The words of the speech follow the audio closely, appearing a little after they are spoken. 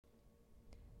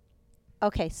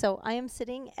Okay, so I am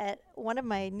sitting at one of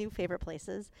my new favorite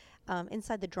places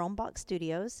inside the Drombox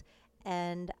studios,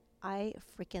 and I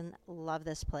freaking love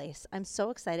this place. I'm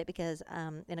so excited because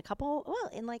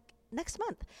in like next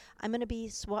month, I'm going to be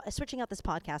switching out this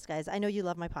podcast, guys. I know you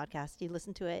love my podcast. You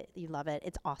listen to it. You love it.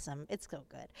 It's awesome. It's so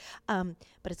good.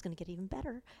 But it's going to get even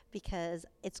better because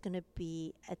it's going to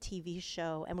be a TV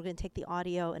show, and we're going to take the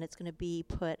audio, and it's going to be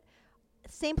put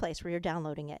same place where you're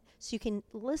downloading it. So you can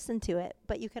listen to it,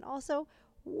 but you can also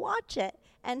watch it.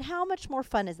 And how much more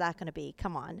fun is that going to be?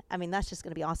 Come on. I mean, that's just going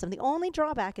to be awesome. The only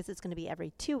drawback is it's going to be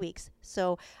every 2 weeks.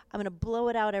 So I'm going to blow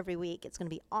it out every week. It's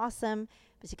going to be awesome,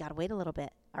 but you got to wait a little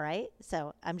bit. All right.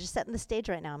 So I'm just setting the stage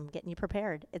right now. I'm getting you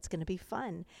prepared. It's going to be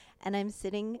fun. And I'm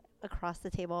sitting across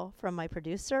the table from my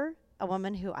producer, a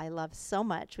woman who I love so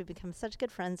much. We've become such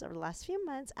good friends over the last few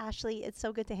months. Ashley, it's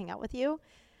so good to hang out with you.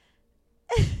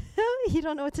 You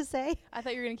don't know what to say? I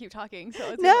thought you were going to keep talking.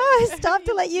 So no, I stopped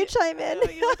to let you chime in. No,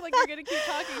 you look like you're going to keep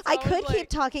talking. So I could keep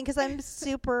talking because I'm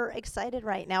super excited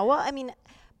right now. Well, I mean,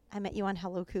 I met you on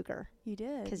Hello Cougar. You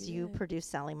did. Because you produced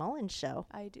Sally Mullins' show.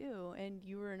 I do. And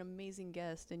you were an amazing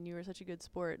guest. And you were such a good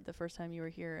sport the first time you were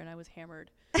here. And I was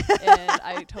hammered. And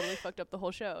I totally fucked up the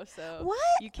whole show. So what?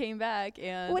 You came back.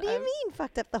 And what do you mean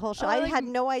fucked up the whole show? I had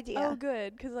no idea. Oh,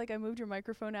 good. Because I moved your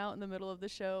microphone out in the middle of the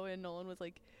show. And Nolan was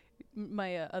like,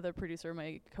 my other producer,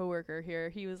 my coworker here,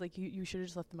 he was like, you should have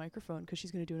just left the microphone because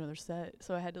she's going to do another set.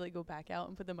 So I had to go back out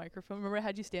and put the microphone. Remember, I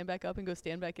had you stand back up and go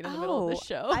stand back in the middle of the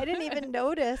show. I didn't even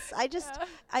notice. I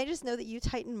just know that you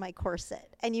tightened my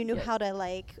corset and you knew how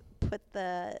to put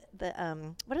the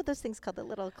what are those things called? The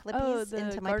little clippies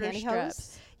into my pantyhose.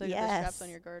 Straps. The straps on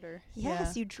your garter.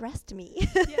 Yes, you dressed me.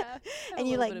 Yeah. And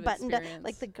you buttoned up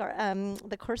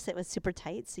the corset was super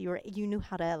tight, so you knew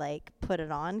how to put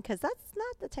it on because that's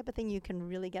not the type of thing you can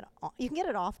really get on. You can get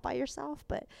it off by yourself,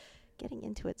 but getting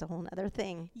into it's a whole other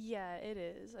thing. Yeah, it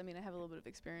is. I mean, I have a little bit of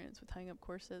experience with tying up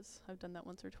corsets. I've done that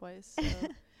once or twice. So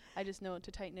I just know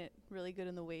to tighten it really good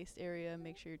in the waist area,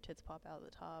 make sure your tits pop out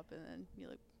the top, and then you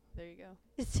there you go.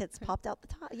 His tits popped out the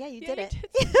top. Yeah, you did it.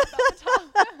 Tits popped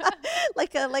out the top.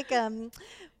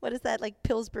 What is that? Like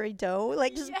Pillsbury dough?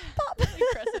 Just pop. Like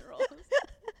crescent rolls.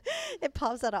 It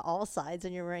pops out of all sides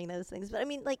when you're wearing those things. But I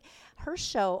mean, her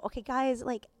show. Okay, guys,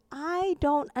 I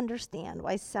don't understand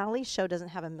why Sally's show doesn't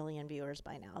have 1 million viewers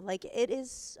by now. It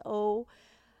is so.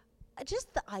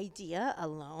 Just the idea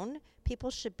alone,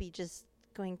 people should be just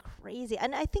going crazy,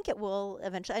 and I think it will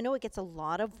eventually. I know it gets a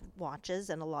lot of watches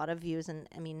and a lot of views, and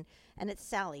I mean, and it's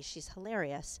Sally, she's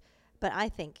hilarious, but I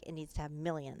think it needs to have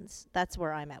millions. That's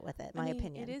where I'm at with it, my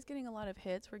opinion. It is getting a lot of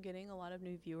hits. We're getting a lot of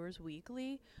new viewers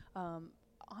weekly.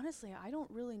 Honestly, I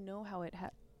don't really know how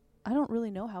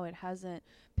it hasn't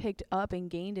picked up and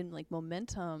gained in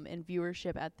momentum and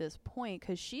viewership at this point,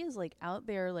 because she is out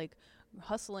there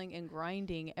hustling and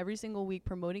grinding every single week,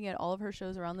 promoting it, all of her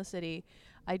shows around the city.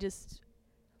 I don't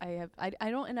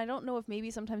know if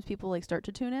maybe sometimes people start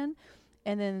to tune in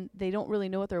and then they don't really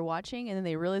know what they're watching, and then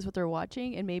they realize what they're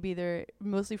watching, and maybe they're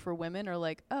mostly for women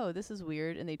are oh, this is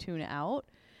weird, and they tune out.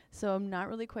 So I'm not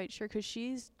really quite sure, because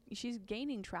she's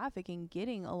gaining traffic and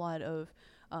getting a lot of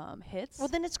hits. Well,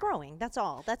 then it's growing. That's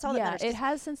all. That matters. It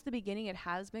has since the beginning. It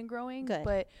has been growing. Good.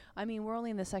 But I mean, we're only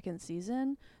in the 2nd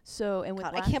season. So, and with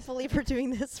God, I can't believe we're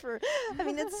doing this for. I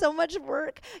mean, it's so much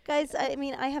work, guys. I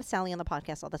mean, I have Sally on the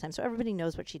podcast all the time, so everybody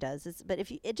knows what she does. But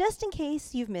if you, just in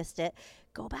case you've missed it,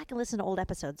 go back and listen to old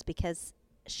episodes, because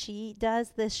she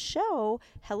does this show,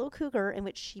 Hello Cougar, in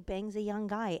which she bangs a young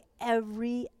guy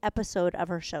every episode of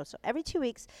her show. So every 2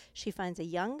 weeks, she finds a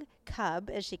young cub,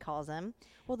 as she calls him.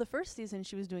 Well, the first season,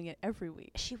 she was doing it every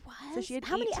week. She was? So she had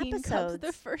How 18 many episodes? cubs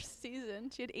the first season.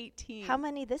 She had 18. How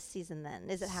many this season, then?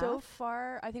 Is it half? So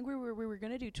far, I think we were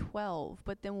going to do 12.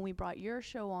 But then when we brought your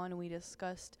show on and we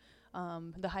discussed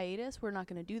the hiatus, we're not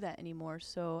going to do that anymore.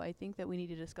 So I think that we need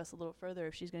to discuss a little further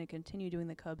if she's going to continue doing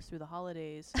the cubs through the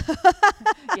holidays.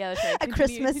 Yeah, that's right. A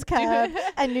Christmas cub,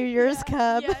 a New Year's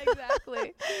cub. Yeah,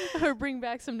 exactly. Or bring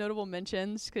back some notable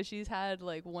mentions, because she's had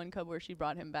one cub where she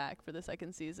brought him back for the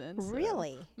 2nd season. So.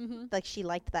 Really? Mm-hmm. She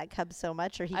liked that cub so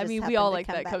much, or he? We all liked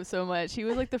that cub so much. He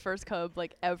was the first cub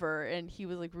ever, and he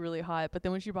was really hot. But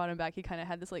then when she brought him back, he kind of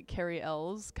had this Carrie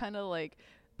Ells kind of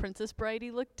Princess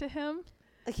Bridey look to him.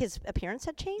 His appearance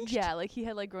had changed? Yeah, he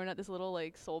had grown out this little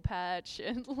soul patch,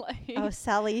 and oh,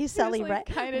 Sally ruined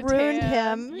tan.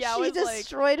 him. Yeah, she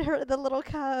destroyed the little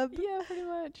cub. Yeah, pretty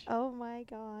much. Oh my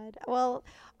God. Well,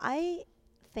 I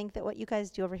think that what you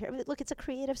guys do over here, look, it's a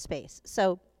creative space.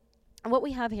 So what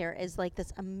we have here is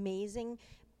this amazing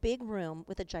big room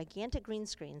with a gigantic green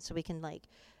screen, so we can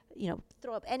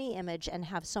throw up any image and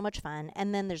have so much fun.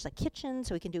 And then there's a kitchen,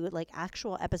 so we can do like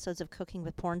actual episodes of Cooking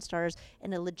with Porn Stars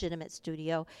in a legitimate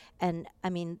studio. And I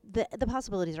mean, the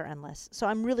possibilities are endless. So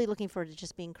I'm really looking forward to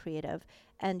just being creative.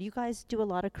 And you guys do a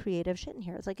lot of creative shit in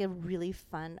here. It's like a really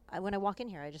fun. When I walk in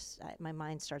here, my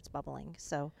mind starts bubbling.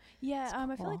 So yeah,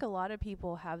 cool. I feel like a lot of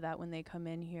people have that when they come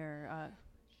in here.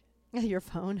 Your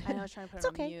phone. I know, I was trying to put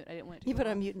it on mute. I didn't want it to You go put it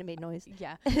off. on mute and it made noise.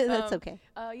 Yeah. That's okay.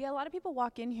 Yeah, a lot of people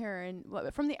walk in here and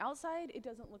from the outside, it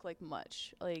doesn't look like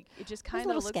much. Like, it just kind of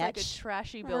little looks like a sketch.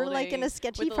 trashy Or building. like in a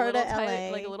sketchy with part of tiny,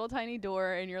 LA. like a little tiny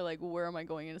door, and you're like, where am I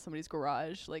going into somebody's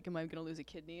garage? Like, am I going to lose a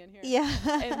kidney in here? Yeah.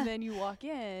 And then you walk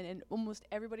in, and almost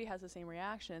everybody has the same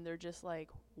reaction. They're just like,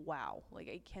 wow, like,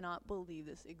 I cannot believe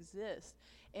this exists.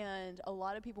 And a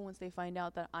lot of people, once they find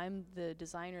out that I'm the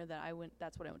designer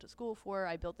that's what I went to school for,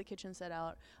 I built the kitchen set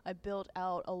out, I built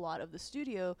out a lot of the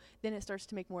studio, then it starts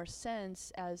to make more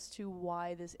sense as to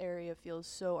why this area feels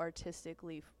so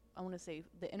artistically, I want to say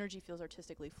the energy feels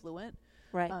artistically fluent.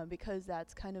 Right. Because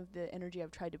that's kind of the energy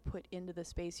I've tried to put into the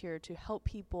space here to help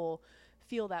people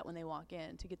feel that when they walk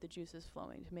in, to get the juices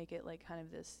flowing, to make it like kind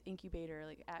of this incubator,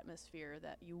 like atmosphere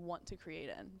that you want to create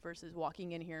in, versus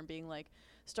walking in here and being like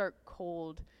stark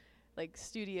cold, like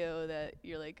studio that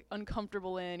you're like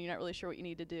uncomfortable in, you're not really sure what you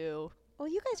need to do. Well,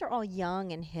 you guys are all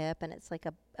young and hip, and it's like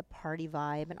a party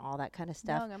vibe and all that kind of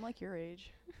stuff. Young, I'm like your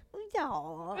age.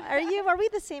 No, are you? Are we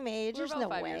the same age? We're There's about no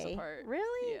 5 way. years apart.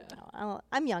 Really? Yeah. No,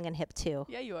 I'm young and hip too.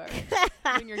 Yeah, you are. You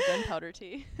and your gunpowder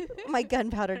tea. My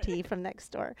gunpowder tea from next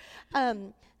door.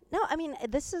 No, I mean,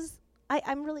 this is.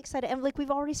 I'm really excited, and like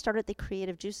we've already started the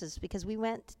creative juices because we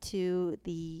went to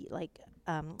the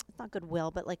it's not Goodwill,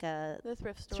 but like the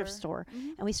thrift store, Mm-hmm.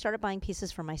 and we started buying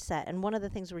pieces for my set. And one of the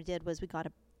things we did was we got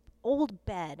a old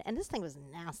bed, and this thing was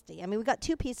nasty. I mean, we got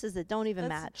two pieces that don't even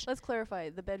match. Let's clarify,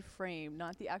 the bed frame,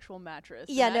 not the actual mattress.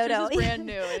 Yeah, the mattress no. is brand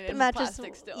new and The in mattress,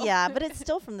 plastic still. yeah, but it's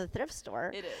still from the thrift store.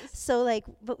 It is. So like,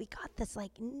 but we got this like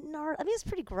I mean, it's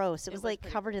pretty gross. It was like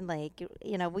pretty covered in like,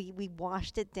 we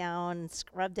washed it down, and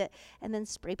scrubbed it, and then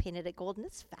spray painted it gold, and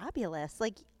it's fabulous.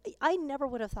 Like, I never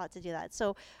would have thought to do that.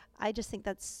 So I just think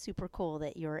that's super cool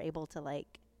that you're able to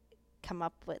like come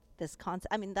up with this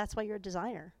concept. I mean, that's why you're a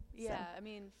designer. Yeah, so. I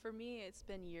mean, for me, it's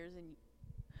been years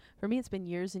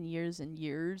and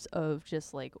years of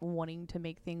just like wanting to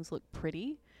make things look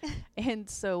pretty. And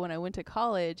so when I went to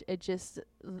college,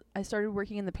 I started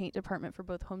working in the paint department for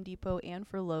both Home Depot and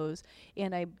for Lowe's,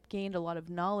 and I gained a lot of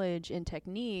knowledge and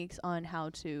techniques on how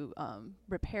to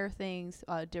repair things,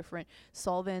 different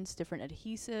solvents, different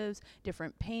adhesives,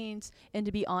 different paints. And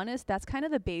to be honest, that's kind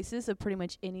of the basis of pretty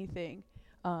much anything.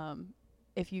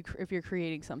 If you're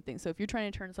creating something. So if you're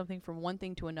trying to turn something from one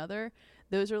thing to another,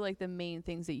 those are like the main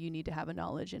things that you need to have a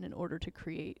knowledge in order to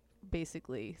create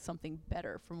basically something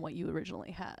better from what you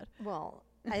originally had. Well,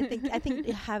 I think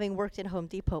having worked in Home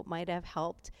Depot might have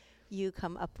helped you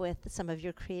come up with some of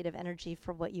your creative energy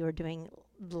for what you were doing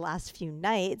the last few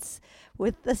nights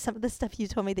with some of the stuff you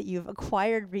told me that you've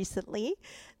acquired recently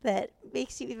that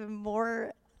makes you even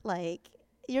more like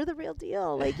you're the real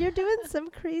deal. Like, you're doing some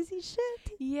crazy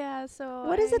shit. Yeah, so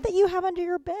what is it that you have under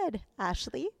your bed,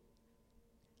 Ashley?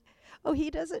 Oh,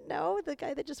 he doesn't know? The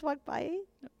guy that just walked by?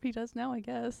 He does now, I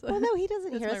guess. Well, no, he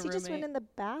doesn't hear us. He just went in the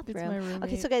bathroom. It's my roommate.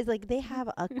 Okay, so guys, like, they have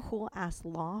a cool-ass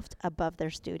loft above their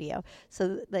studio.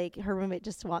 So, like, her roommate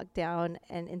just walked down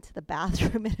and into the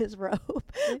bathroom in his robe.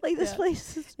 Like, this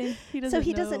place is... He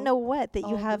doesn't know what? That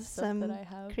you have some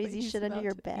crazy shit under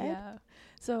your bed? Yeah.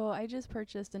 So I just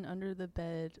purchased an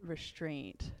under-the-bed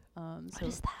restraint. What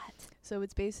is that? So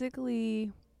it's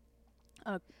basically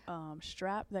a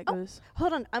strap that goes...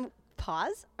 Hold on. I'm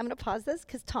going to pause this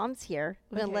because Tom's here.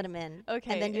 We're going to let him in.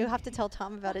 Okay. And then you have to tell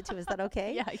Tom about it too. Is that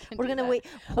okay? Yeah, I can We're do going to that. wait.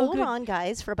 Hold on,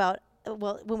 guys, for about...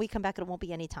 well, when we come back, it won't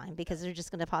be any time because they're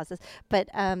just going to pause this. But,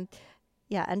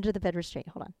 yeah, under the bed restraint.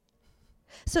 Hold on.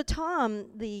 So Tom,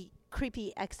 the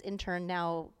creepy ex-intern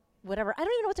now... whatever. I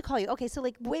don't even know what to call you. Okay, so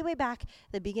like way back,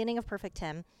 the beginning of Perfect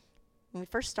 10, when we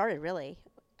first started, really,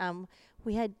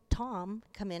 we had Tom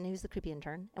come in, who's the creepy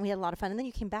intern, and we had a lot of fun. And then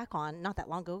you came back on not that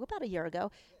long ago, about a year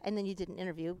ago, and then you did an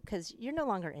interview because you're no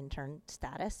longer intern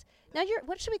status. Now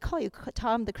what should we call you?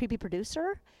 Tom, the creepy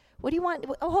producer? What do you want?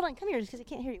 Oh, hold on. Come here because I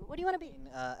can't hear you. What do you want to be?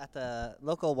 At the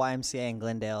local YMCA in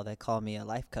Glendale, they call me a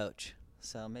life coach.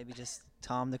 So maybe just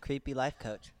Tom, the creepy life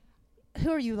coach.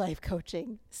 Who are you life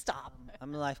coaching? Stop.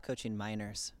 I'm life coaching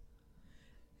minors.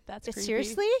 That's creepy.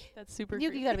 Seriously? That's super You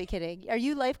creepy. got to be kidding. Are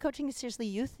you life coaching seriously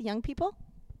young people?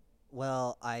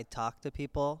 Well, I talk to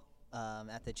people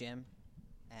at the gym,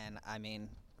 and I mean,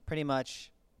 pretty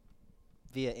much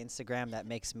via Instagram, that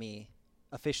makes me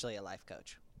officially a life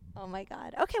coach. Oh my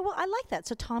God. Okay, well, I like that.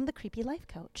 So Tom, the creepy life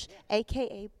coach,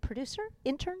 aka producer,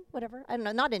 intern, whatever. I don't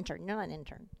know. Not intern. You're not an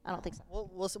intern. I don't think so.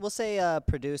 We'll say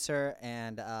producer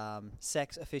and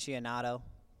sex aficionado.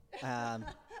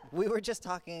 We were just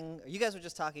talking. You guys were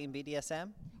just talking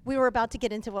BDSM. We were about to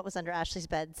get into what was under Ashley's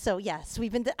bed. So yes,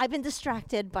 I've been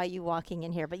distracted by you walking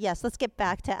in here. But yes, let's get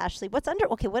back to Ashley. What's under?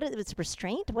 Okay, what is it's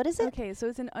restraint? What is it? Okay, so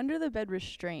it's an under the bed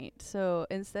restraint. So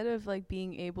instead of like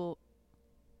being able,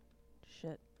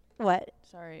 shit. What?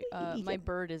 Sorry, my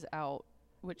bird is out,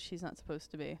 which she's not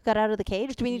supposed to be. Got out of the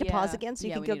cage? Do we need to pause Yeah. again so you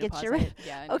Yeah, can we go need to get pause your? it.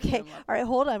 Yeah. I need to Okay. put 'em up. All right.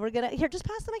 Hold on. We're gonna here. Just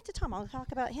pass the mic to Tom. I'll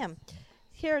talk about him.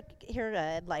 Here,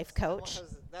 life coach.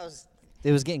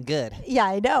 It was getting good. Yeah,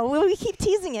 I know. Well, we keep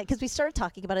teasing it because we started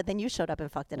talking about it. Then you showed up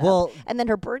and fucked it up. Well, And then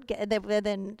her bird.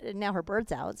 Then now her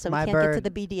bird's out, so we my can't get to bird- the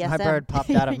BDSM. my bird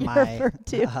popped out of Your my bird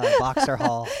too. boxer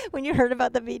haul. When you heard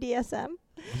about the BDSM,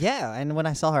 Yeah, and when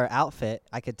I saw her outfit,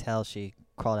 I could tell she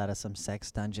crawled out of some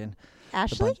sex dungeon.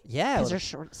 Ashley, Yeah, because her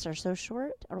shorts are so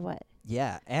short, or what?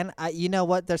 yeah, and you know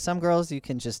what? There's some girls you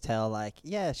can just tell, like,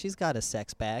 yeah, she's got a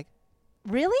sex bag.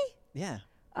 Really? Yeah,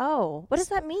 Oh, what does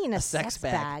that mean? A sex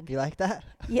bag. You like that?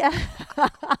 Yeah.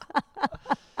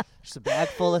 Just a bag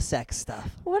full of sex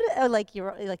stuff. What? Like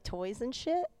your like toys and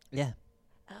shit? Yeah.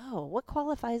 Oh, what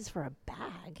qualifies for a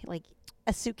bag? Like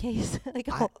a suitcase? Like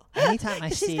Anytime I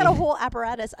 'cause see, she's got a whole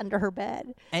apparatus under her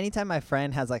bed. anytime my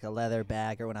friend has like a leather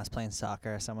bag, or when I was playing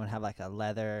soccer, someone have like a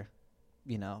leather,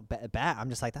 bag. I'm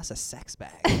just like, that's a sex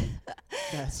bag.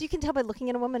 Yeah. So you can tell by looking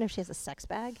at a woman if she has a sex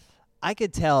bag. I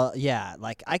could tell, yeah,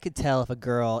 like I could tell if a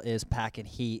girl is packing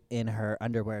heat in her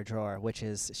underwear drawer, which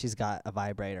is she's got a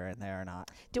vibrator in there or not.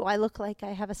 Do I look like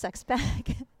I have a sex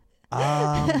bag?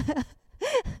 Um,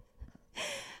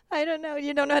 I don't know.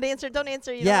 You don't know how to answer. Don't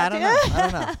answer. You yeah, I don't don't have know.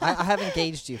 to. I don't know. I have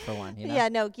engaged you for one. You know? Yeah,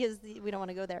 no, because we don't want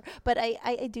to go there. But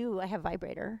I do. I have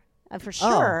vibrator for Oh.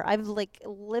 sure. I've like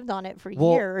lived on it for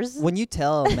Well, years. when you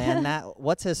tell a man that,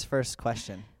 what's his first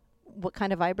question? What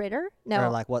kind of vibrator? No. Or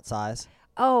like what size?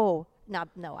 Oh,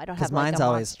 no, I don't Because have like mine's a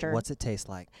always, monster. what's it taste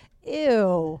like?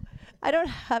 Ew. I don't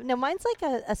have, no, mine's like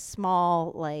a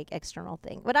small, like, external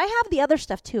thing. But I have the other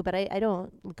stuff too, but I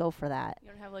don't go for that. You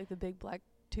don't have like the big black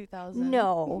 2000.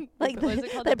 No. Like, What is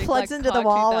it called? that The big plugs black into the cog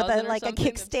wall with 2000 or like a something?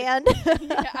 kickstand.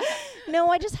 Yeah. No,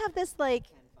 I just have this, like,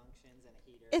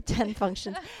 10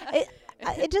 functions.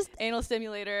 It just, Anal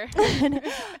stimulator.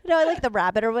 no, I like the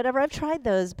rabbit or whatever. I've tried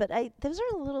those, but those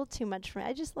are a little too much for me.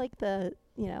 I just like the,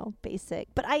 basic.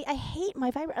 But I hate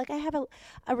my vibrator. Like, I have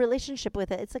a relationship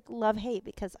with it. It's like love-hate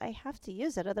because I have to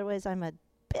use it. Otherwise, I'm a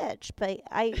bitch. But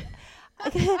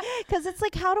because it's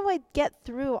like, how do I get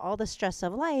through all the stress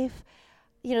of life?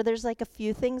 There's like a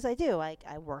few things I do. Like,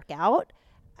 I work out.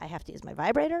 I have to use my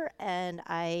vibrator. And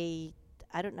I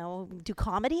don't know, do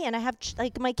comedy, and I have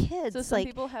like my kids. So some like,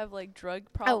 people have like drug oh,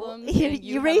 problems. you and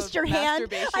you have raised a your hand.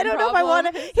 masturbation I don't know if I want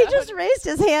problem. to. Is He that just what- raised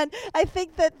his hand. I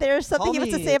think that there's something Call he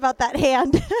wants to me- say about that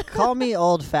hand. Call me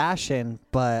old-fashioned,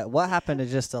 but what happened to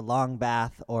just a long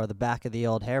bath or the back of the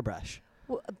old hairbrush?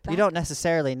 Well, You don't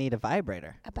necessarily need a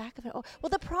vibrator. a back of it. Oh, well,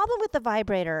 the problem with the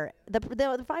vibrator, the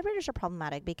vibrators are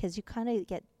problematic because you kind of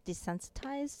get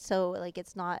desensitized. So like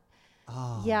it's not.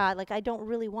 Oh. Yeah, like I don't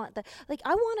really want that. Like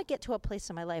I want to get to a place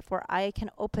in my life where I can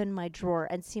open my drawer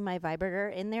and see my vibrator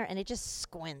in there, and it just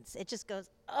squints. It just goes,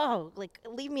 oh, like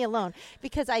leave me alone,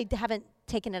 because I haven't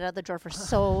taken it out of the drawer for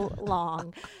so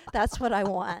long. That's what I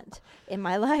want in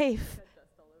my life.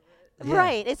 Yeah.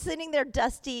 Right, it's sitting there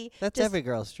dusty. That's just- every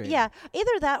girl's dream. Yeah,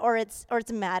 either that or it's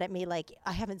mad at me, like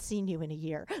I haven't seen you in a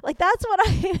year. Like that's what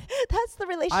that's the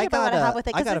relationship I want to have with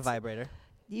it. I 'cause got a it's- vibrator.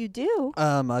 You do?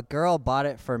 A girl bought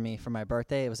it for me for my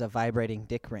birthday. It was a vibrating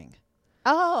dick ring.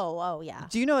 Oh, yeah.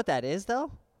 Do you know what that is,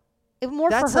 though? More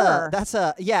That's for her.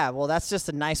 Well, that's just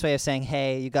a nice way of saying,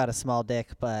 hey, you got a small dick,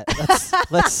 but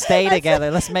let's stay together.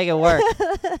 Let's make it work.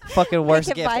 Fucking worst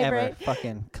it gift vibrate. ever.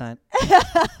 Fucking cunt.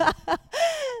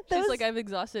 She's Those- like, I've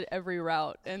exhausted every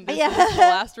route, and this Yeah. is the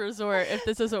last resort. If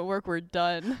this doesn't work, we're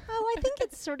done. Oh, I think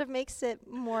it sort of makes it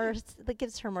more, that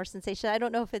gives her more sensation. I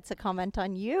don't know if it's a comment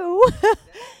on you.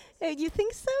 You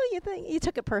think so? You think you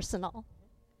took it personal?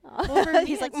 Well, for me,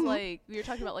 He's like, it's "Mhm." like we were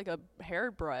talking about like a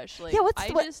hairbrush. Like, Yeah,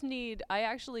 I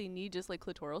actually need just like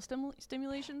clitoral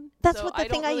stimulation. That's so what the I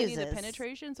thing don't I really use need the is.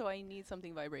 penetration, so I need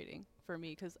something vibrating for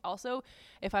me. Because also,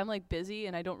 if I'm like busy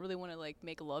and I don't really want to like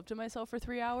make love to myself for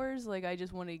 3 hours, like I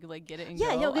just want to like get it and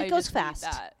Yeah, go. it I goes just need fast.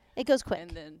 that, It goes quick.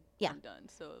 and then Yeah. I'm done.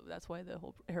 So that's why the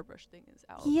whole hairbrush thing is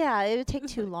out. Yeah, it would take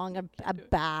too long. A Can't do it.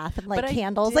 bath and like But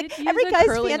candles. I Like did use every a guy's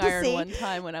curling fantasy. iron one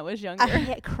time when I was younger.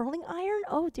 A curling iron?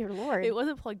 Oh dear lord! It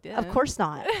wasn't plugged in. Of course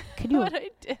not. Can you? But I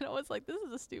did. I was like, this is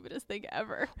the stupidest thing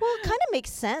ever. Well, it kind of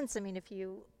makes sense. I mean, if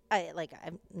you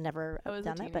I've never I was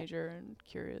done a that. But teenager and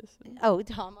curious. And oh,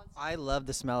 Tom. I love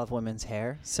the smell of women's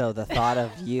hair, so the thought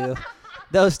of you,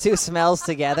 those two smells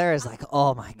together is like,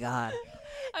 oh my god.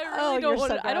 I Oh, really you're don't want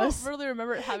so to. I don't gross. really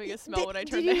remember it having a smell Did- when I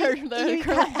did turned you- the hair. you The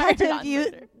curly had hair to on use-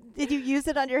 later. Did you use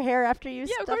it on your hair after you Yeah, of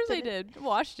stuffed course I it? did.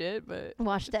 Washed it, but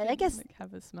Washed it. I didn't, guess like,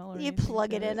 have a smell or you anything plug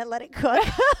to it in and let it cook.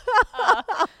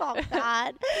 Oh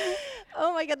God.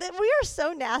 Oh my God. We are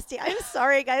so nasty. I'm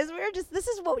sorry, guys. This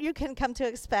is what you can come to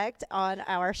expect on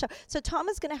our show. So Tom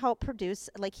is going to help produce,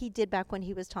 like he did back when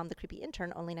he was Tom the Creepy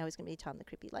Intern, only now he's going to be Tom the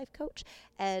Creepy Life Coach.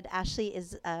 And Ashley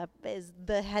is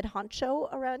the head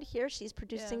honcho around here. She's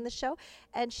producing the show,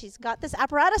 and she's got this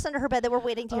apparatus under her bed that we're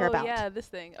waiting to hear about. Yeah, this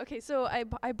thing. Okay, so I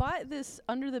bought this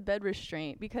under the bed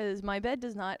restraint because my bed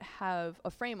does not have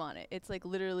a frame on it. It's like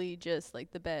literally just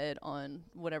like the bed on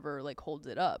whatever like holds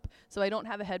it up. So I don't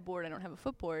have a headboard, I don't have a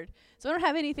footboard. So I don't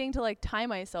have anything to like tie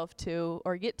myself to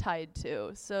or get tied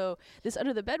to. So this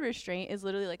under the bed restraint is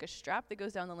literally like a strap that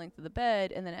goes down the length of the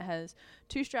bed, and then it has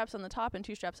 2 straps on the top and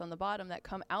 2 straps on the bottom that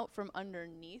come out from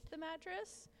underneath the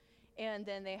mattress. And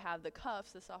then they have the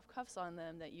cuffs, the soft cuffs on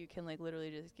them that you can like literally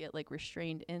just get like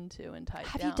restrained into and tied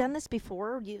Have down. you done this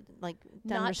before? You like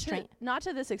done restraint? Not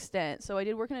to this extent. So I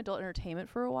did work in adult entertainment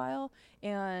for a while,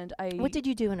 and What did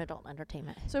you do in adult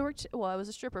entertainment? So I worked. Well, I was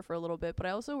a stripper for a little bit, but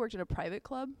I also worked in a private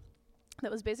club. That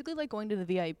was basically like going to the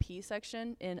VIP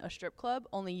section in a strip club,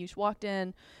 only you walked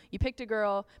in, you picked a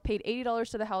girl, paid $80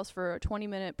 to the house for a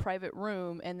 20-minute private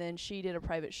room, and then she did a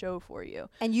private show for you.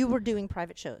 And you were doing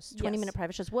private shows, 20-minute Yes.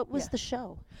 private shows. What was the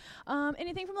show?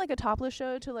 Anything from like a topless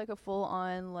show to like a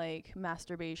full-on like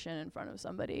masturbation in front of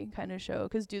somebody kind of show,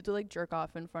 because dudes would like jerk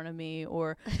off in front of me,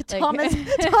 or Tom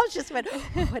just went,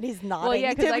 oh, and he's nodding. well,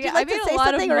 yeah, because Would you I like made to a say lot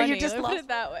of something, money. or you just Let me put lost? it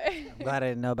that way. I'm glad I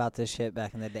didn't know about this shit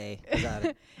back in the day. 'Cause I'd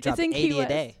It's drop in 80 Key a West.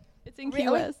 day. It's in Key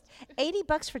Really? West.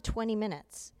 $80 for 20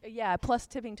 minutes. Yeah, plus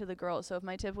tipping to the girls. So if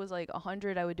my tip was like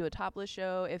 100, I would do a topless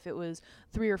show. If it was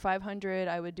 300 or 500,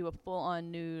 I would do a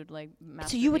full-on nude like masturbation.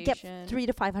 So you would get $300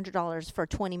 to $500 for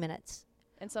 20 minutes.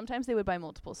 And sometimes they would buy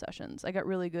multiple sessions. I got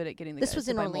really good at getting the This guys was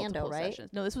to in buy Orlando, multiple right?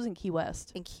 sessions. No, this was in Key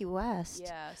West. In Key West.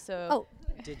 Yeah, so Oh.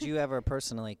 Did you ever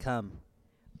personally come?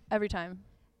 every time.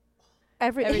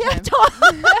 Every Every yeah,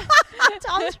 time.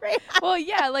 Tom's right. Well,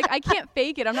 yeah, like I can't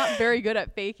fake it. I'm not very good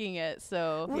at faking it.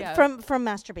 So yeah. From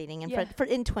masturbating and Yeah. for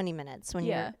in 20 minutes when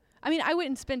yeah. you're. I mean, I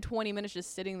wouldn't spend 20 minutes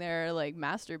just sitting there like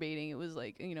masturbating. It was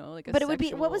like, you know, like a But it would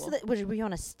be, what was sexual- were you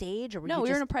on a stage, or were No, you we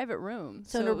were just in a private room.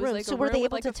 So in a it was room. like So a were room they with,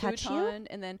 able like, to a touch you? futon,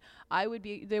 and then I would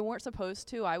be. They weren't supposed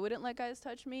to. I wouldn't let guys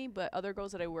touch me, but other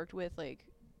girls that I worked with, like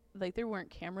there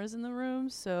weren't cameras in the room,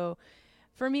 so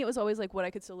for me it was always like what I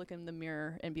could still look in the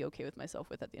mirror and be okay with myself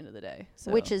with at the end of the day.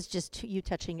 So which is just you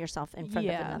touching yourself in front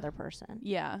of Yeah. another person.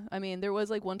 yeah. I mean, there was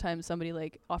like one time somebody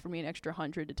like offered me an extra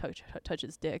 100 to touch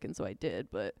his dick, and so I did,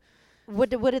 but. What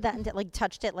did that entail? Like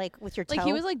touched it like with your toe? Like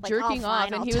he was like jerking oh, off, fine,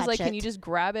 and I'll he was touch like, "Can it." you just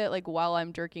grab it like while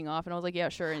I'm jerking off?" And I was like, "Yeah,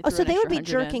 sure." And Oh, threw so an they would extra be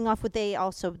 100 in. jerking off. Would they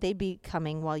also? They'd be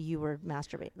coming while you were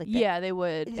masturbating. Like Yeah, they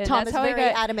would. And Tom that's is how very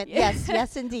I got, adamant. Yes,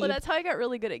 yes, indeed. Well, that's how I got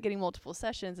really good at getting multiple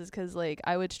sessions, is because like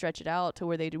I would stretch it out to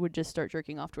where they would just start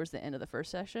jerking off towards the end of the first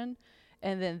session,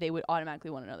 and then they would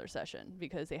automatically want another session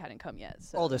because they hadn't come yet.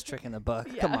 So. Oldest trick in the book.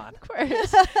 Yeah, Come on. of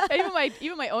course. And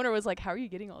even my owner was like, "How are you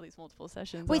getting all these multiple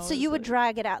sessions?" Wait, And I so was you would like-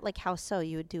 drag it out like how so?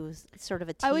 You would do sort of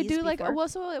a tease I would do like before?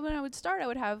 so when I would start, I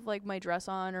would have like my dress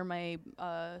on or my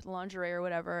lingerie or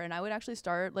whatever, and I would actually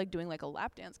start like doing like a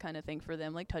lap dance kind of thing for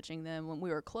them, like touching them when we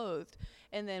were clothed.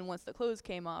 And then once the clothes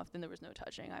came off, then there was no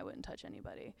touching. I wouldn't touch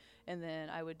anybody. And then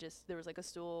I would there was like a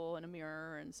stool and a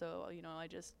mirror, and so I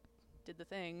just did the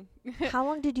thing. How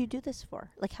long did you do this for?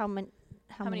 Like how many?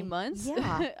 How many months?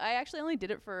 Yeah, I actually only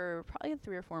did it for probably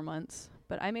 3 or 4 months,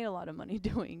 but I made a lot of money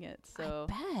doing it. So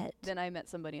I bet. then I met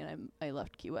somebody, and I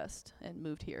left Key West and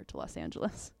moved here to Los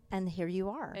Angeles. And here you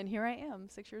are. And here I am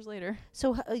 6 years later.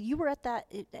 So you were at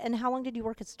that, and how long did you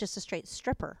work as just a straight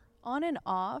stripper? On and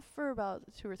off for about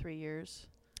 2 or 3 years.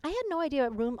 I had no idea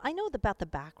what room. I know about the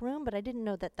back room, but I didn't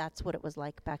know that that's what it was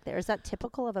like back there. Is that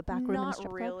typical of a back room in a strip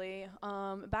Not club? really.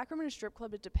 Back room in a strip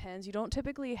club, it depends. You don't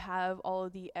typically have all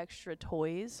of the extra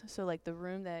toys. So like the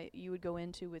room that you would go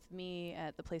into with me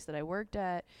at the place that I worked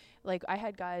at, like I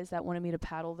had guys that wanted me to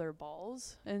paddle their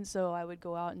balls, and so I would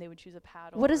go out and they would choose a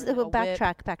paddle. What is or the a whip.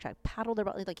 backtrack? Paddle their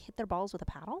like hit their balls with a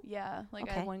paddle? Yeah, like I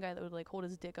Okay. had one guy that would like hold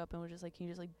his dick up and was just like, "Can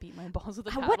you just like beat my balls with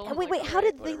a How- paddle?" what? I'm Wait, like, wait. How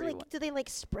 "Alright, did they whatever you like? want." Do they like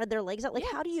spread their legs out? Like Yeah.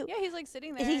 how do you? Yeah, he's like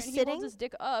sitting there. Is he and sitting? He holds his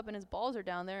dick up and his balls are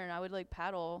down there, and I would like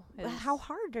paddle. How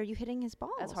hard are you hitting his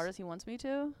balls? As hard as he wants me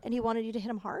to. And he wanted you to hit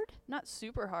him hard? Not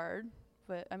super hard,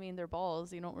 but I mean they're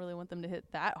balls. You don't really want them to hit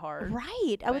that hard.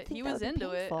 Right. I would But think he that was would be into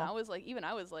it. painful. And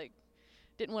I was like,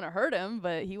 didn't want to hurt him,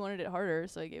 but he wanted it harder,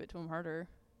 so I gave it to him harder.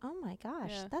 Oh my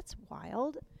gosh, Yeah. that's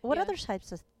wild. What Yeah. other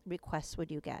types of requests would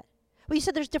you get? Well, you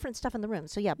said there's different stuff in the room.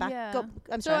 So yeah, Yeah. go.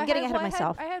 I'm So sorry, I'm getting I ahead of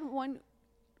myself. I had one.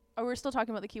 Oh, we're still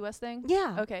talking about the Key West thing?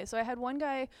 Yeah. Okay, so I had one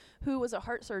guy who was a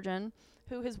heart surgeon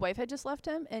who his wife had just left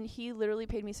him, and he literally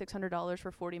paid me $600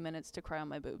 for 40 minutes to cry on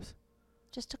my boobs.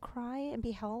 Just to cry and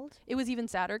be held? It was even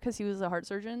sadder because he was a heart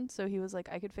surgeon, so he was like,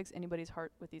 I could fix anybody's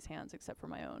heart with these hands except for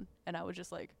my own. And I was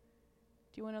just like,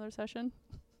 do you want another session?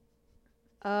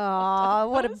 Oh,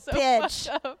 what a I was so bitch.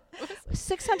 fucked up.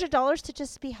 $600 to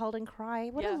just be held and cry.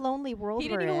 What Yeah. a lonely world He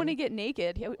we're didn't even in. want to get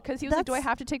naked because he was like, do I That's-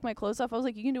 have to take my clothes off? I was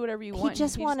like, you can do whatever you He want.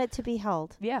 just wanted to be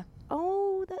held. Yeah.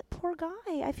 Oh, that poor guy.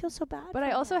 I feel so bad. But for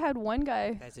I also him. had one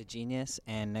guy. Guy's a genius,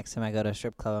 and next time I go to a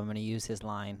strip club, I'm going to use his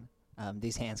line.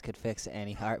 These hands could fix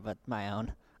any heart but my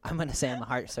own. I'm going to say I'm a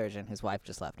heart surgeon. His wife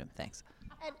just left him. Thanks.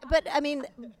 But I mean,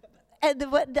 I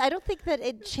don't think that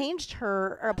it changed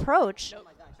her approach. Oh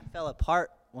my gosh, he fell apart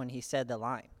when he said the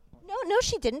line. No,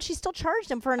 she didn't. She still charged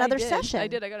him for another session. I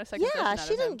did. I got a second session Yeah, out she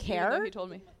of him, didn't even though care. He told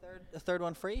me. The third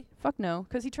one free? Fuck no,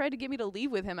 because he tried to get me to leave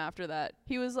with him after that.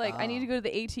 He was like, I need to go to the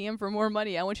ATM for more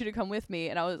money. I want you to come with me.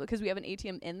 And I was, because we have an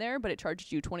ATM in there, but it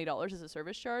charged you $20 as a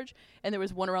service charge. And there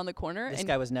was one around the corner. This and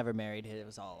guy was never married. It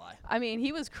was all a lie. I mean,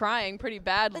 he was crying pretty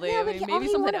badly. yeah, I but mean, all maybe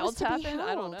he something wanted was else to be happened.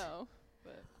 I don't held. know.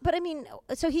 But I mean,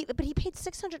 so he paid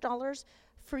 $600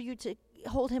 for you to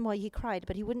hold him while he cried,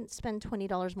 but he wouldn't spend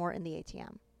 $20 more in the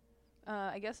ATM.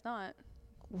 I guess not.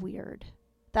 Weird.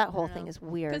 That whole don't thing know. is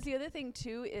weird. Because the other thing,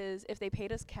 too, is if they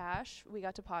paid us cash, we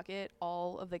got to pocket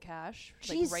all of the cash,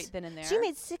 Jeez. like right then and there. So you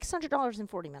made $600 in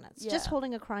 40 minutes just Yeah.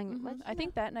 holding a crying. Mhm. What, I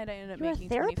think that night I ended up You're a making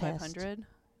therapist. $2,500.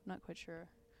 Not quite sure.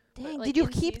 Dang. like, Did you in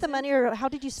keep the season- money, or how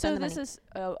did you So spend the this money? is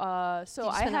so you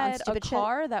I spend it on had a stupid shit?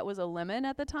 car that was a lemon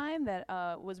at the time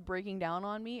that was breaking down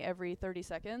on me every 30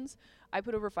 seconds. I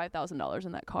put over $5,000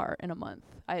 in that car in a month.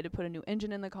 I had to put a new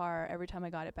engine in the car. Every time I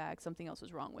got it back, something else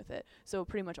was wrong with it. So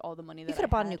pretty much all the money that You could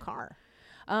have bought a new car.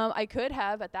 I could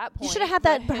have at that point. You should have had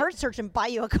that but- heart surgeon buy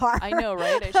you a car. I know,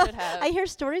 right? I should have. I hear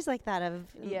stories like that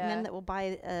of Yeah. men that will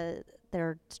buy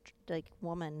their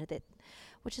woman that,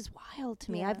 which is wild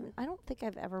to me. Yeah. I don't think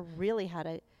I've ever really had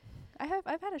a.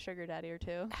 I've had a sugar daddy or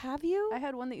two. Have you? I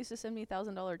had one that used to send me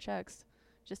 $1,000 checks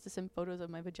just to send photos of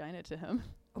my vagina to him.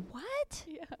 What?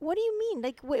 Yeah. What do you mean?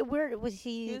 Like, where was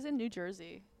he? He was in New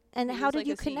Jersey. and He how was did like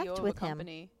you a CEO connect of a with him?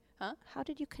 company. Huh? How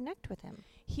did you connect with him?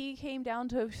 He came down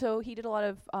to, so he did a lot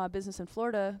of business in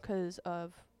Florida because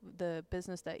of the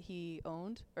business that he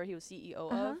owned, or he was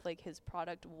CEO Uh-huh. of. Like, his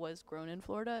product was grown in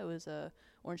Florida. It was a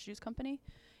orange juice company.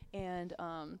 And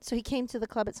So he came to the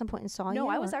club at some point and saw you? no,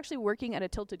 I was or- actually working at a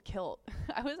Tilted Kilt.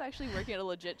 I was actually working at a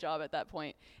legit job at that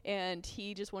point. And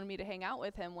he just wanted me to hang out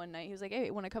with him one night. He was like,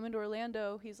 hey, when I come into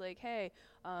Orlando, he's like, hey,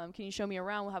 can you show me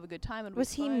around? We'll have a good time. It'll be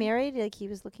Was he fun." married? Like he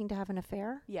was looking to have an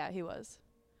affair? Yeah, he was.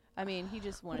 I mean, he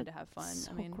just wanted to have fun.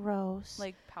 So I mean, gross.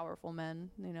 like powerful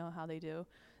men, you know how they do.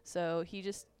 So he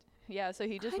just, so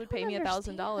he just I would don't pay me $1,000.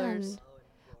 understand.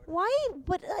 Why?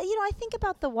 But I think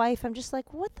about the wife. I'm just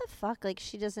like, what the fuck? Like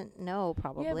she doesn't know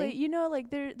probably. Yeah, but you know, like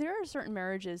there are certain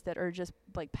marriages that are just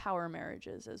like power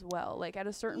marriages as well. Like at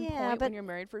a certain Yeah, point but- when you're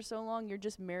married for so long, you're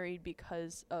just married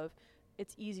because of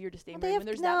it's easier to stay Well, married they when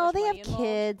there's have that much they money have involved.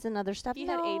 kids and other stuff. He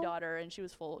no. had a daughter and she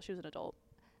was an adult.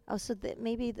 Oh, so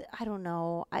maybe I don't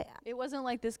know. It wasn't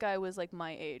like this guy was like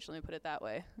my age. Let me put it that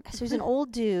way. So he's an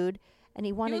old dude, and he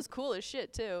He wanted. was cool as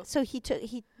shit too. So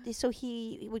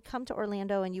he would come to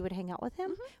Orlando, and you would hang out with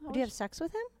him. Would you have sex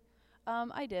with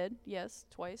him? I did, yes,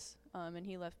 twice. And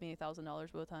he left me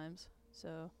 $1,000 both times.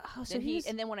 So Oh, so then he was,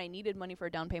 and then when I needed money for a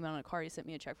down payment on a car, he sent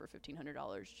me a check for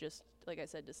 $1,500. Just like I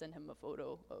said, to send him a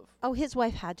photo of. Oh, his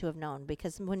wife had to have known,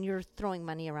 because when you're throwing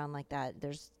money around like that,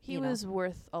 there's He you know. was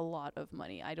worth a lot of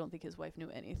money. I don't think his wife knew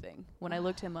anything. When I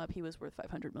looked him up, he was worth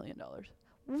 $500 million.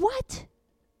 What?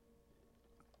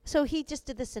 So he just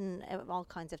did this in all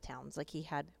kinds of towns. Like he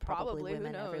had probably Probably, who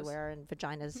women knows? everywhere and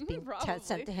vaginas being Probably.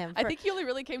 sent to him. I for- think he only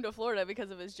really came to Florida because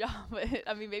of his job.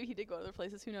 I mean, maybe he did go other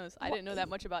places. Who knows? I didn't know that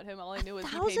much about him. All I knew was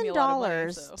he paid me a lot of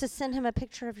money. So. to send him a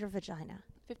picture of your vagina.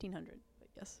 $1,500, but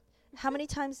yes. How many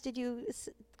times did you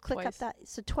click up Twice. that?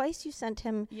 So twice you sent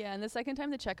him. Yeah, and the second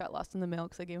time the check got lost in the mail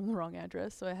because I gave him the wrong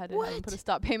address, so I had to have him What? put a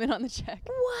stop payment on the check.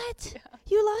 What? Yeah.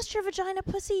 You lost your vagina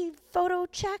pussy photo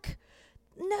check?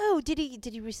 No. Did he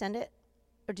resend it?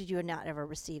 Or did you not ever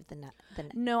receive the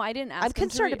No, I didn't ask I'm him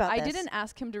concerned to about I this. didn't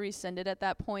ask him to resend it at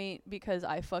that point because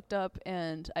I fucked up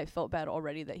and I felt bad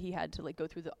already that he had to like go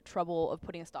through the trouble of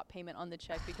putting a stop payment on the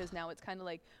check because now it's kind of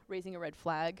like raising a red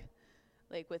flag.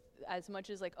 Like with as much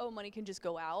as like, oh, money can just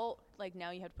go out, like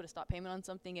now you have to put a stop payment on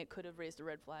something. It could have raised a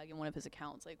red flag in one of his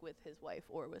accounts, like with his wife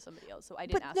or with somebody else. So I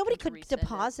didn't But ask nobody him to could resend it.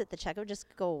 deposit the check; it would just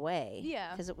go away.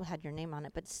 Yeah. because it had your name on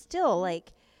it. But still,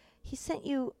 like, he sent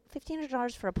you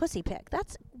 $1,500 for a pussy pic.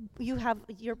 That's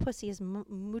your pussy is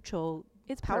mucho.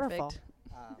 It's powerful. perfect.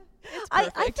 Um, It's I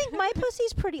perfect. think my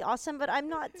pussy's pretty awesome, but I'm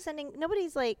not sending.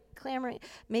 Nobody's like clamoring.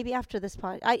 Maybe after this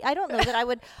podcast, I don't know that I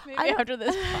would. Maybe I don't- after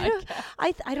this podcast.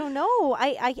 I don't know.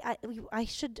 I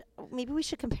should. Maybe we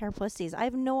should compare pussies. I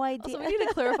have no idea. Also, we need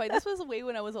to clarify. This was way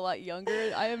when I was a lot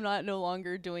younger. I am not no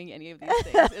longer doing any of these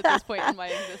things at this point in my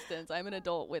existence. I'm an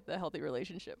adult with a healthy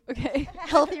relationship. Okay.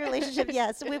 Healthy relationship,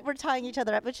 yes. We're tying each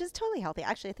other up, which is totally healthy.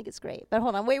 Actually, I think it's great. But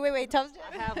hold on, wait. Tom's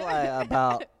I have like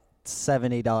about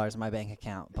 $70 in my bank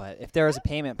account, but if there was a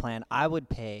payment plan, I would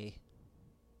pay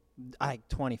like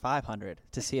 $2,500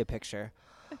 to see a picture.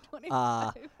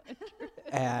 25.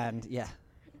 And yeah,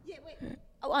 Yeah, wait.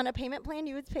 Oh, on a payment plan,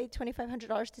 you would pay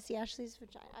 $2,500 to see Ashley's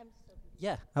vagina. I'm so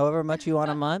yeah, however much you want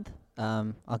a month.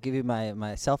 I'll give you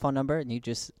my cell phone number, and you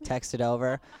just text it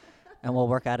over, and we'll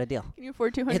work out a deal. Can you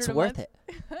afford 200 It's a worth month?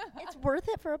 it. It's worth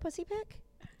it for a pussy pic?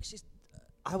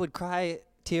 I would cry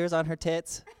tears on her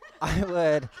tits. I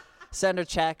would send her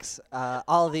checks,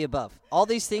 all of the above. All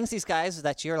these things, these guys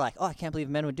that you're like, oh, I can't believe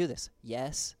men would do this.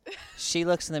 Yes. She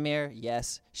looks in the mirror.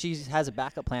 Yes. She has a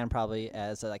backup plan probably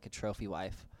as like a trophy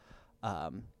wife.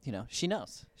 She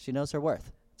knows. She knows her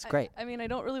worth. It's great. I mean, I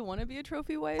don't really want to be a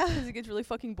trophy wife because it gets really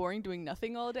fucking boring doing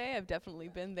nothing all day. I've definitely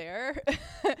been there.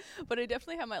 But I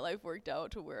definitely have my life worked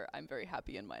out to where I'm very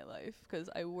happy in my life because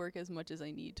I work as much as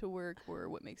I need to work for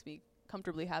what makes me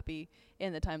comfortably happy,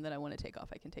 and the time that I want to take off,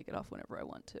 I can take it off whenever I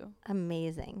want to.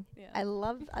 Amazing. Yeah. I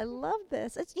love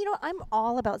this. It's, I'm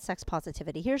all about sex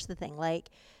positivity. Here's the thing, like,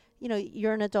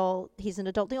 you're an adult, he's an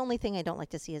adult. The only thing I don't like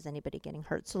to see is anybody getting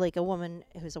hurt. So like a woman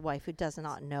who's a wife who does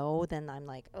not know, then I'm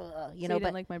like, ugh, So you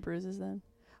didn't like my bruises then?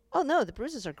 Oh no, the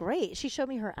bruises are great. She showed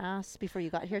me her ass before you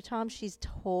got here, Tom. She's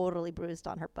totally bruised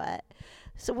on her butt.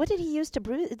 So what did he use to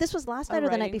bruise? This was last A night or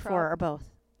the night riding before, crop. or both?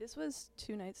 This was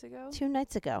 2 nights ago. 2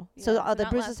 nights ago. Yeah, so so the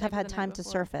not bruises last have night, had but the time night to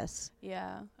before. surface.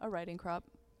 Yeah, a riding crop.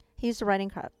 He used a riding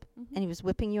crop, Mm-hmm. and he was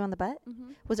whipping you on the butt.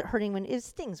 Mm-hmm. Was it hurting when it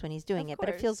stings when he's doing Of it? But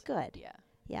it feels course. good. Yeah.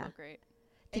 Yeah. Felt great.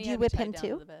 Did And he you had me whip tied him down to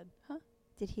too? the bed. Huh?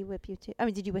 Did he whip you too? I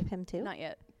mean, did you whip him too? Not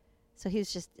yet. So he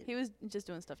was just. He was just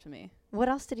doing stuff to me. What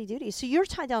else did he do to you? So you're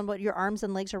tied down. What, your arms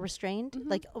and legs are restrained? Mhm.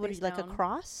 Like what? Are Face you, like down.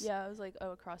 across? Yeah, I was like,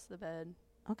 across the bed.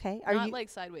 Okay. Not like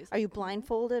sideways. Are you like-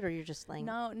 blindfolded or you're just laying?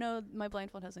 No, my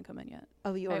blindfold hasn't come in yet.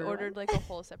 Oh, you I ordered. ordered like a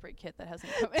whole separate kit that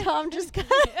hasn't come in. Tom just got.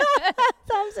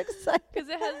 Tom's excited. Because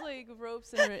it has like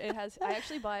ropes and it has. I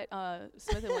actually bought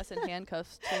Smith and Wesson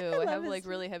handcuffs too. I love have his- like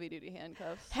really heavy duty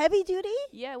handcuffs. Heavy duty?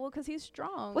 Yeah, well, because he's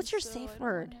strong. What's your so safe I don't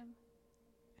word? want him-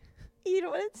 You know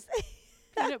what it's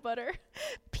Peanut butter.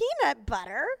 peanut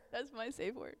butter. That's my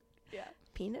safe word. Yeah.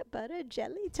 Peanut butter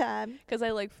jelly time. Because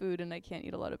I like food and I can't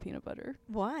eat a lot of peanut butter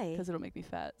Why? because it'll make me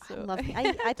fat. So I love.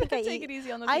 I think I take eat. it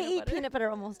easy on the I peanut eat butter. peanut butter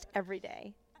almost every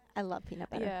day. I love peanut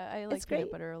butter. Yeah, I like It's peanut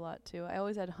great. butter a lot too. I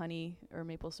always add honey or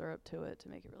maple syrup to it to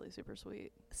make it really super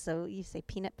sweet. So you say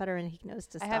peanut butter, and he knows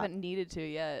to I stop. haven't needed to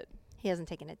yet. He hasn't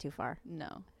taken it too far. No.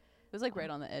 It was like right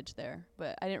on the edge there,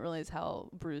 but I didn't realize how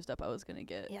bruised up I was going to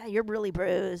get. Yeah, you're really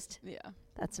bruised. Yeah.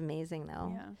 That's amazing,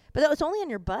 though. Yeah. But that was only on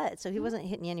your butt, so he Mhm. wasn't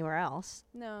hitting you anywhere else.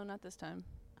 No, not this time.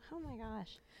 Oh my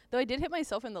gosh. Though I did hit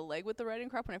myself in the leg with the riding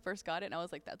crop when I first got it, and I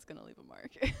was like, that's going to leave a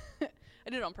mark. I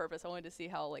did it on purpose. I wanted to see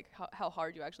how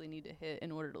hard you actually need to hit in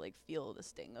order to like feel the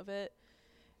sting of it.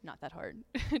 Not that hard.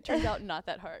 It turns out not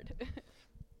that hard.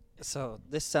 So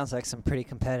this sounds like some pretty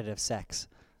competitive sex.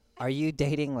 Are you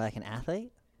dating like an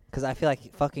athlete? Because I feel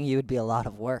like fucking you would be a lot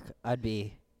of work. I'd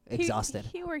be exhausted.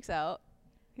 He works out.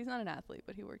 He's not an athlete,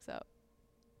 but he works out.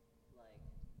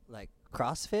 Like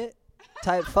CrossFit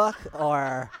type fuck,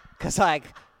 or because like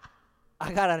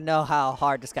I gotta know how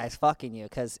hard this guy's fucking you,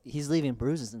 because he's leaving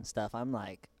bruises and stuff. I'm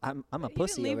like, I'm a He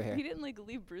pussy didn't over leave- here. He didn't like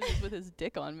leave bruises with his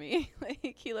dick on me.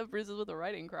 Like he left bruises with a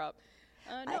riding crop.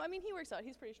 No, I mean he works out.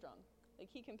 He's pretty strong. Like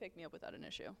he can pick me up without an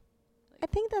issue. I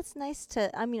think that's nice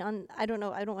to. I mean, I don't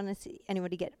know. I don't want to see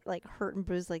anybody get like hurt and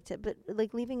bruised like that. But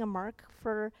like leaving a mark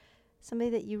for somebody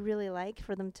that you really like,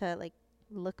 for them to like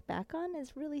look back on,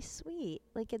 is really sweet.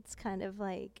 Like it's kind of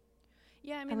like.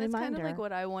 Yeah, I A mean that's kind of like reminder.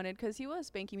 what I wanted, because he was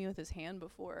spanking me with his hand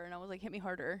before, and I was like, hit me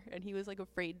harder, and he was like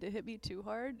afraid to hit me too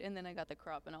hard, and then I got the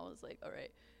crop, and I was like, all right,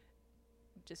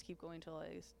 just keep going till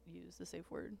I use the safe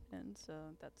word, and so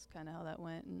that's kind of how that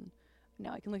went, and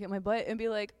now I can look at my butt and be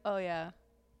like, oh yeah,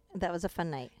 That was a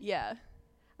fun night. yeah,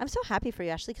 I'm so happy for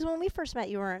you, Ashley, because when we first met,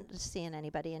 you weren't seeing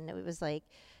anybody, and it was like,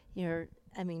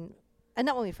 I mean, and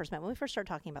not when we first met, when we first started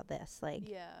talking about this, like,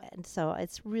 Yeah. and so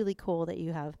it's really cool that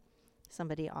you have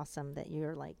somebody awesome that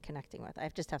you're like connecting with. I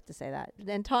just have to say that.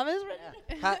 And Thomas,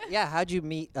 How'd you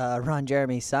meet Ron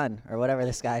Jeremy's son or whatever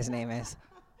this guy's name is?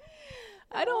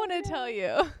 I don't want to tell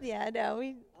you. yeah, no,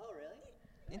 we. Oh,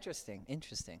 really?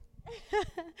 Interesting.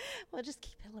 Well, just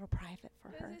keep it a little private for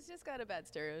her. It's just got a bad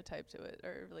stereotype to it,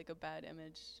 or like a bad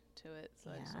image to it. So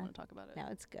I just don't want to talk about it. No,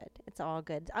 it's good. It's all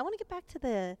good. I want to get back to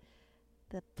the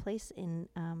place in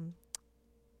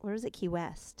where is it? Key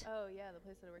West. Oh yeah, the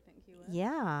place that I worked in Key West.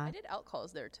 Yeah. I did out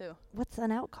calls there too. What's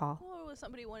an out call? Well,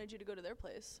 somebody wanted you to go to their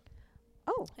place.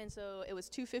 Oh. And so it was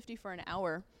 $250 for an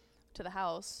hour to the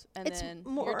house, and It's then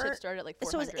more, your tip started at like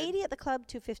 $400. So it was 80 at the club,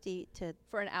 250 to.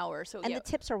 For an hour. So And the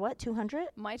tips are what? 200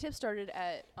 my tip started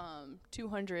at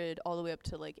 200 all the way up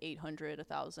to like 800,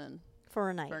 1,000 for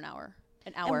a night. for an hour.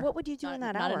 An hour. And what would you do in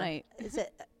that hour? Not a night. Is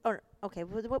it or okay?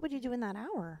 What would you do in that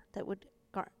hour? That would.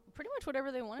 Pretty much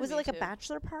whatever they wanted. Was it me like to. a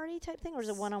bachelor party type thing, or was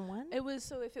it one-on-one? It was,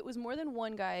 so if it was more than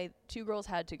one guy, 2 girls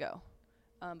had to go.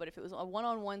 But if it was a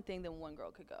one-on-one thing, then 1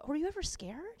 girl could go. Were you ever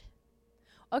scared?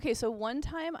 Okay, so one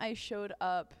time I showed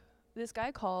up, this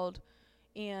guy called,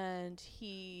 and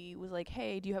he was like,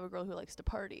 hey, do you have a girl who likes to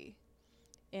party?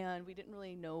 And we didn't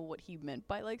really know what he meant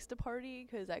by likes to party,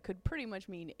 because that could pretty much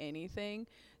mean anything.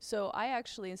 So I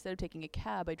actually, instead of taking a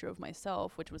cab, I drove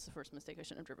myself, which was the first mistake. I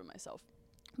shouldn't have driven myself.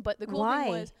 But the cool thing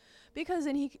was, because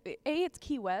it's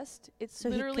Key West. It's So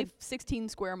literally 16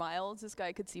 square miles. This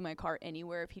guy could see my car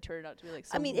anywhere if he turned out to be like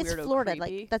some I mean, it's weirdo Florida.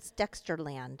 creepy. Like that's Dexter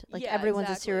land. Like Yeah, everyone's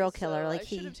a exactly. serial killer. So Like I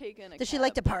should have taken a does she cab.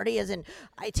 like to party? As in,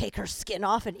 I take her skin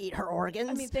off and eat her organs.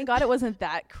 I mean, thank God it wasn't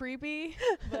that creepy.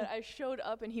 But I showed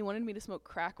up and he wanted me to smoke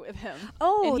crack with him.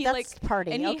 oh, and he, that's like,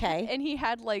 party. And Okay. and he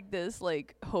had like this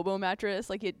like hobo mattress.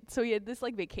 Like so he had this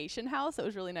like vacation house that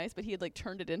was really nice, but he had like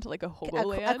turned it into like a hobo a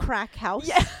land. crack house.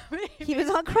 Yeah. He was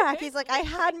on crack. He's like, I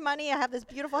had money. I have this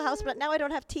beautiful house, but now I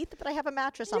don't have teeth, but I have a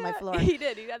mattress on my floor. He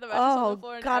did. He had the mattress on Oh, the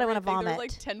floor. And God, I wanna everything. There was vomit.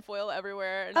 like tinfoil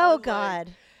everywhere. And I Oh was like-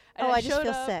 God. and I just showed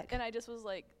feel up sick. And I just was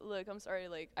like, look, I'm sorry.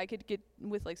 Like, I could get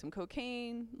with like some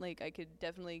cocaine. Like, I could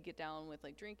definitely get down with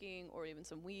like drinking or even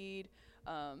some weed.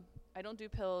 I don't do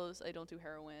pills. I don't do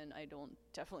heroin.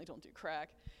 Definitely don't do crack.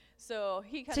 So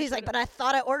he kind of. So he's like, but I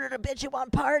thought I ordered a bitch at one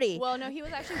party. Well, no, he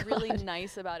was actually really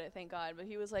nice about it, thank God. But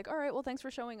he was like, all right, well, thanks for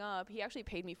showing up. He actually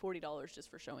paid me $40 just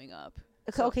for showing up.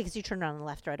 Okay, because you turned around and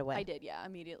left right away. I did, yeah,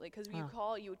 immediately. Because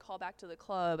Oh. you would call back to the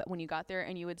club when you got there,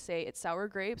 and you would say it's sour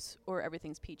grapes or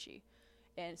everything's peachy.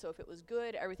 And so if it was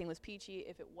good, everything was peachy.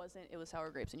 If it wasn't, it was sour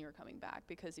grapes, and you were coming back.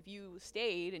 Because if you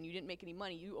stayed and you didn't make any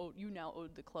money, you now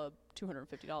owed the club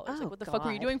 $250. Oh, like, what the fuck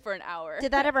were you God. doing for an hour?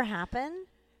 Did that ever happen?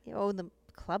 You owe the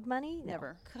club money? No.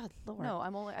 Never. Good Lord. No,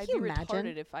 I'd Can be you imagine?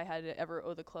 retarded if I had to ever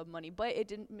owe the club money. But it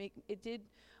did,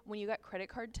 when you got credit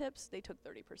card tips, they took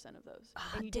 30% of those.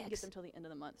 Ah, and you didn't dicks. get them till the end of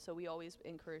the month. So we always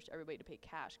encouraged everybody to pay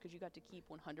cash because you got to keep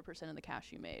 100% of the cash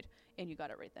you made. And you got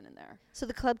it right then and there. So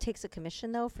the club takes a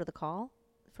commission, though, for the call?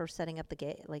 For setting up the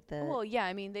gate? Like the. Well, yeah,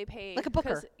 I mean, they pay. Like a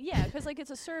booker. Yeah, because like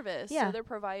it's a service. Yeah. So they're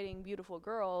providing beautiful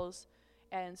girls.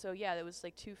 And so, yeah, it was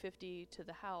like $250 to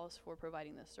the house for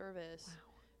providing the service. Wow.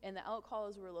 And the out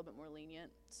calls were a little bit more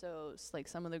lenient. So it's like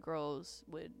some of the girls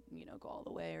would, go all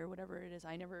the way or whatever it is.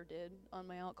 I never did on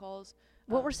my out calls.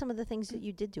 What were some of the things that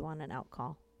you did do on an out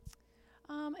call?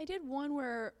 I did one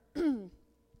where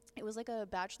it was like a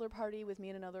bachelor party with me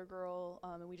and another girl,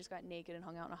 and we just got naked and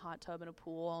hung out in a hot tub in a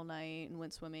pool all night and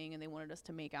went swimming, and they wanted us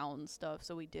to make out and stuff,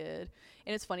 so we did.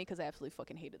 And it's funny because I absolutely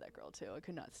fucking hated that girl too. I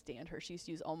could not stand her. She used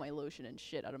to use all my lotion and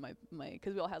shit out of my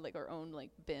because we all had like our own like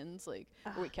bins like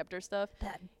where we kept our stuff.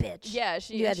 That bitch. Yeah,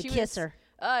 You had to she kiss was,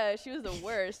 her. She was the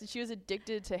worst. She was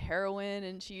addicted to heroin,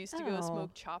 and she used to go Oh.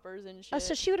 smoke choppers and shit. Oh,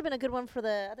 so she would have been a good one for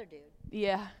the other dude.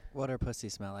 Yeah. What her pussy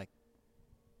smell like?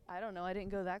 I don't know. I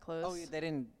didn't go that close. Oh, they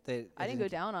didn't. I didn't go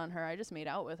down on her. I just made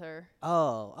out with her.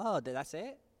 Oh, that's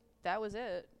it? That was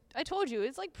it. I told you,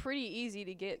 it's like pretty easy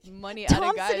to get money out of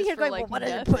Tom's guys sitting here for going, like well, what are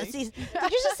the nothing. pussies?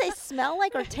 Did you just say smell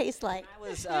like or taste like? I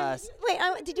was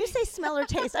Wait, did you say smell or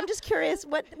taste? I'm just curious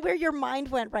where your mind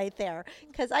went right there.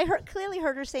 Because I clearly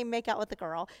heard her say make out with the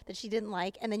girl that she didn't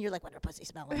like, and then you're like, what are pussy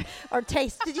smell like? Or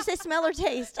taste. Did you say smell or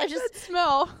taste? I just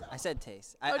Smell. I said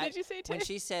taste. Did you say When taste?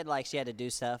 she said like she had to do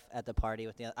stuff at the party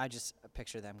with the, I just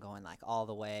picture them going like all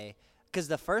the way. Because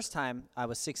the first time I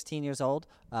was 16 years old,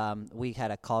 we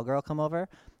had a call girl come over.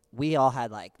 We all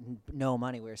had like no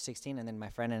money. We were 16, and then my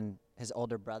friend and his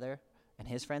older brother and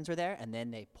his friends were there, and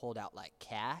then they pulled out like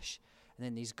cash, and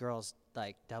then these girls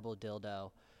like double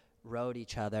dildo, rode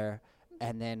each other,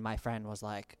 and then my friend was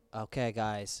like, "Okay,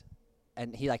 guys."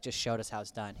 And he like just showed us how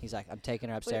it's done. He's like, "I'm taking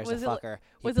her upstairs to fuck her."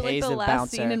 He Was it like pays the last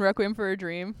bouncer. scene in Requiem for a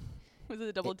Dream? Was it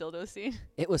a double dildo scene?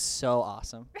 It was so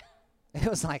awesome. It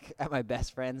was like at my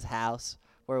best friend's house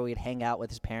where we'd hang out with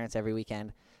his parents every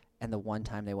weekend. And the one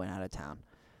time they went out of town,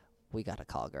 we got a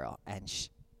call girl. And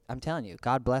I'm telling you,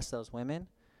 God bless those women.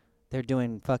 They're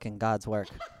doing fucking God's work.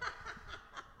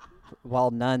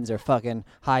 While nuns are fucking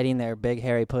hiding their big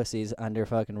hairy pussies under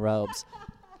fucking robes.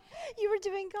 You were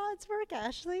doing God's work,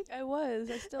 Ashley. I was.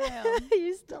 I still am.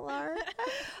 You still are?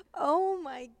 Oh,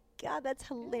 my God. That's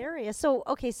hilarious. So,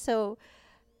 okay, so...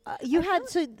 you had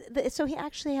so he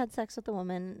actually had sex with the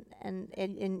woman, and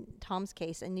in Tom's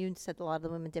case, and you said a lot of the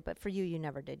women did, but for you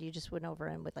never did. You just went over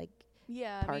and would like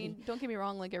Yeah, party. I mean, don't get me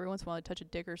wrong, like every once in a while I'd touch a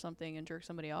dick or something and jerk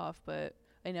somebody off, but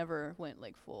I never went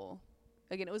like full.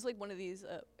 Again, it was like one of these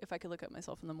if I could look at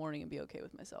myself in the morning and be okay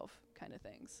with myself kind of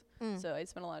things. So I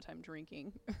spent a lot of time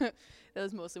drinking. That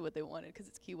was mostly what they wanted because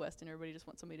it's Key West and everybody just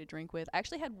wants somebody to drink with. I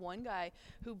actually had one guy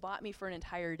who bought me for an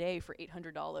entire day for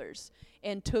 $800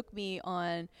 and took me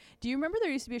on, do you remember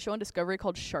there used to be a show on Discovery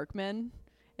called Sharkmen?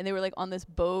 And they were like on this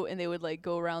boat and they would like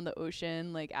go around the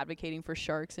ocean like advocating for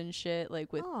sharks and shit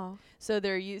like with so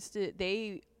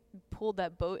they pulled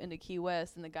that boat into Key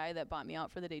West, and the guy that bought me out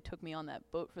for the day took me on that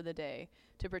boat for the day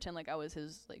to pretend like I was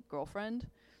his like girlfriend.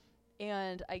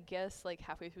 And I guess like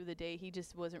halfway through the day he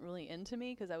just wasn't really into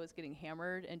me because I was getting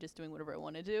hammered and just doing whatever I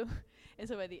wanted to. And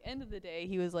so by the end of the day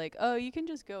he was like, oh, you can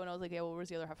just go. And I was like, yeah, well, where's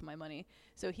the other half of my money?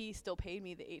 So he still paid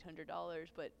me the $800,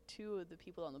 but two of the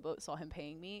people on the boat saw him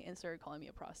paying me and started calling me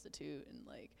a prostitute and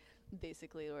like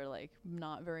basically were like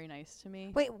not very nice to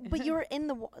me. Wait, but you were in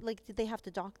the like, did they have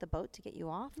to dock the boat to get you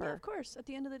off? Yeah, Or? of course. At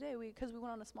the end of the day, because we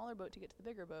went on a smaller boat to get to the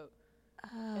bigger boat.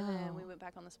 And then we went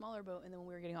back on the smaller boat, and then when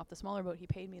we were getting off the smaller boat, he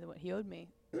paid me what he owed me.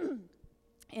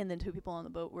 And then two people on the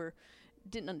boat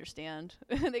didn't understand.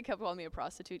 They kept calling me a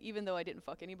prostitute, even though I didn't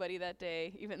fuck anybody that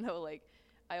day, even though like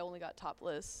I only got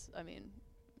topless. I mean,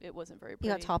 it wasn't very pretty.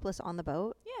 You got topless on the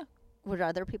boat? Yeah. Were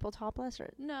other people topless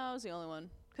or? No, I was the only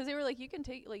one. Because they were like, you can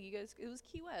take, like, you guys, it was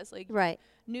Key West. Like, Right.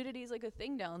 Nudity is like a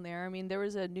thing down there. I mean, there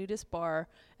was a nudist bar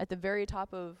at the very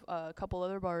top of a couple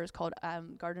other bars called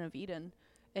Garden of Eden.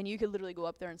 And you could literally go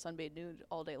up there and sunbathe nude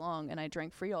all day long. And I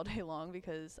drank free all day long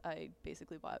because I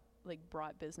basically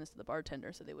brought business to the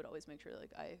bartender. So they would always make sure,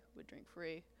 like, I would drink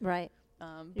free. Right.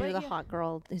 But You're the hot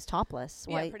girl who's topless.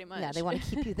 Yeah, pretty much. Yeah, they want to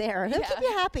keep you there. They'll keep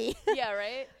you happy. Yeah,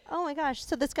 right? Oh, my gosh.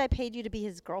 So this guy paid you to be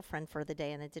his girlfriend for the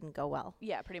day, and it didn't go well.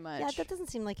 Yeah, pretty much. Yeah, that doesn't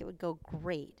seem like it would go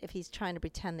great if he's trying to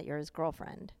pretend that you're his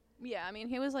girlfriend. Yeah, I mean,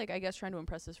 he was, like, I guess trying to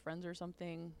impress his friends or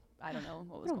something. I don't know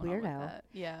what was going on with that.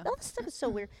 Yeah. All this stuff is so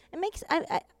weird. It makes,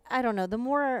 I don't know, the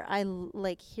more I,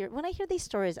 like, when I hear these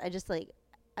stories, I'm just like,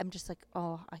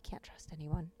 oh, I can't trust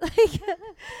anyone.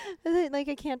 Like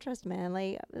I can't trust man.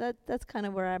 Like that's kind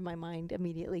of where my mind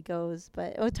immediately goes.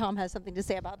 But Tom has something to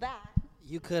say about that.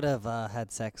 You could have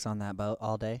had sex on that boat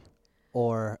all day,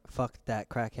 or fucked that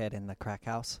crackhead in the crack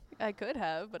house. I could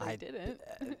have, but I didn't.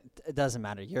 It doesn't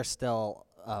matter. You're still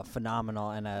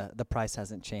phenomenal, and the price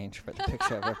hasn't changed for the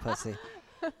picture of her pussy.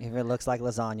 If it looks like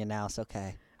lasagna now, it's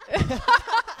okay.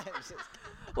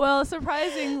 Well,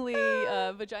 surprisingly,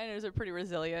 vaginas are pretty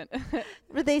resilient.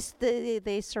 But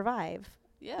they survive.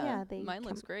 Yeah, mine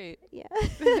looks great. Yeah.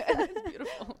 It's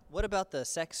beautiful. What about the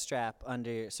sex strap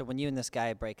under? So when you and this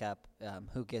guy break up,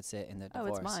 who gets it in the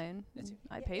divorce? Oh, it's mine.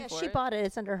 I paid for it. She bought it.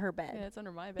 It's under her bed. Yeah, it's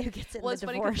under my bed. Who gets it Well, in it's the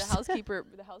funny divorce? because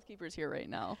the housekeeper's here right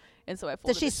now, and so I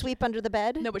folded. Does she sweep under the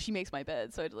bed? No, but she makes my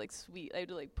bed, so I had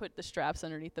to put the straps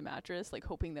underneath the mattress, like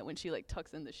hoping that when she like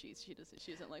tucks in the sheets,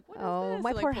 she isn't like, what is this? Oh, my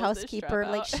and, poor like, pulls this strap housekeeper.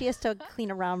 Like out. she has to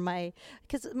clean around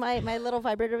because my little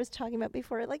vibrator was talking about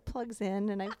before. It like plugs in,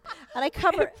 and I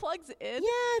cover. It plugs in.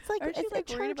 Yeah, it's like Aren't you like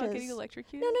it worried about getting charges.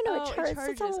 electrocuted? No, it charges.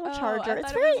 It's a little charger. I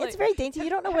thought it was It's very dainty. You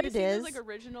don't know what have it you seen is. those, like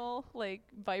original like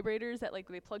vibrators that like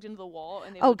they plugged into the wall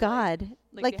and they Oh would, God,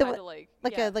 like the they had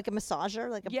to, like a massager,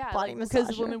 like a yeah, body like, massager.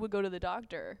 because women would go to the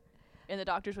doctor, and the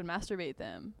doctors would masturbate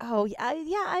them. Oh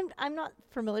yeah, I'm not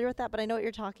familiar with that, but I know what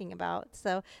you're talking about.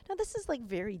 So no, this is like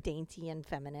very dainty and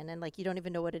feminine, and like you don't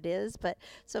even know what it is. But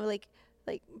so like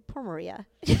poor Maria.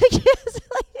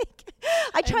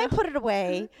 I try and put it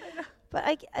away. But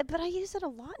I use it a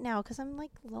lot now because I'm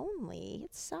like lonely.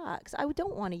 It sucks. I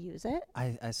don't want to use it.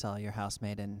 I saw your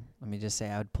housemate, and let me just say,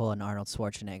 I would pull an Arnold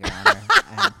Schwarzenegger on her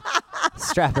and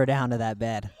strap her down to that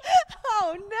bed.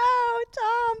 Oh no,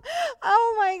 Tom!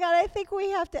 Oh my God! I think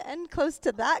we have to end close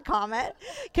to that comment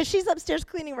because she's upstairs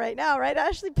cleaning right now, right,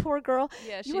 Ashley? Poor girl.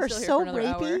 Yeah, she's you are still here so for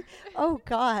another rapey. hour. Oh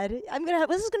God,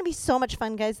 this is gonna be so much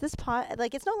fun, guys. This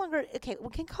it's no longer okay. We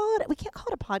can't call it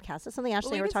a podcast. That's something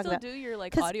Ashley and I were talking about. We can still do your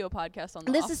like audio podcast on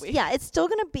the this off is week. Yeah, it's still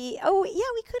gonna be. Oh yeah,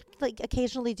 we could like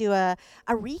occasionally do a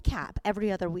recap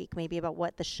every other week, maybe about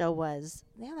what the show was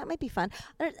yeah, that might be fun.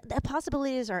 The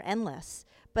possibilities are endless.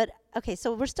 But okay,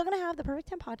 so we're still gonna have the Perfect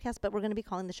 10 podcast, but we're gonna be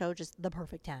calling the show just the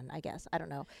Perfect 10, I guess. I don't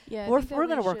know. Yeah, we're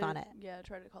gonna work on it. Yeah,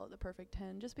 try to call it the Perfect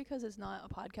 10, just because it's not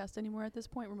a podcast anymore at this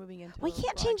point. We're moving into. We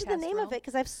can't change the name of it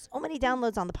because I have so many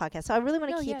downloads on the podcast, so I really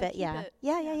want to keep it.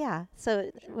 Yeah. So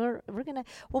we're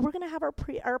gonna have our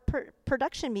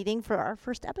production meeting for our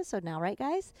first episode now, right,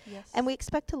 guys? Yes. And we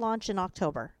expect to launch in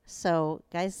October. So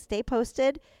guys, stay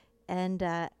posted, and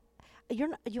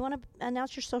you want to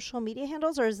announce your social media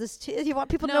handles, or is this you want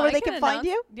people to know where they can find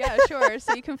you? Yeah, sure.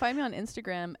 So you can find me on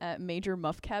Instagram at Major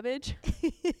Muff Cabbage.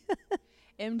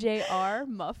 MJR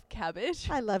Muff Cabbage.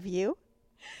 I love you.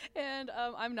 And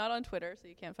I'm not on Twitter, so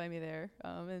you can't find me there.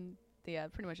 And yeah,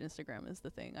 pretty much Instagram is the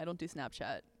thing. I don't do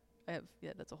Snapchat.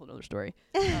 That's a whole other story.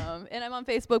 And I'm on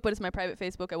Facebook, but it's my private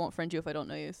Facebook. I won't friend you if I don't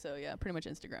know you. So yeah, pretty much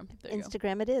Instagram. There you go.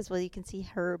 Instagram it is. Well, you can see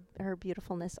her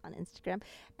beautifulness on Instagram.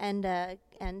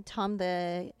 And Tom,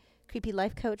 the creepy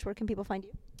life coach, where can people find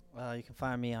you? Well, you can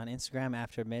find me on Instagram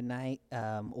after midnight,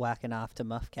 whacking off to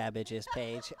Muff Cabbage's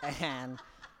page, and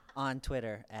on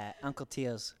Twitter at Uncle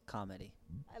Tio's Comedy.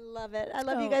 I love it. I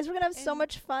love you guys. We're going to have so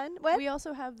much fun. What? We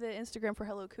also have the Instagram for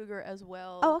Hello Cougar as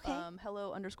well. Oh, okay.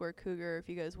 Hello_Cougar if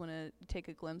you guys want to take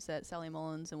a glimpse at Sally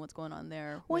Mullins and what's going on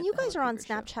there. Well, you guys are on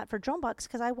Snapchat for Drombox,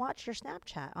 because I watch your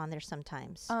Snapchat on there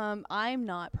sometimes. I'm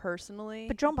not personally.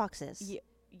 But Drombox is.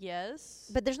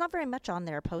 Yes. But there's not very much on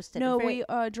there posted. No,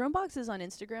 Drombox is on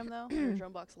Instagram though.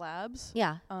 Drombox Labs.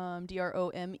 Yeah.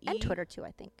 DROME. And Twitter too,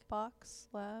 I think. Box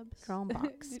Labs.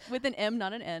 Drombox. With an M,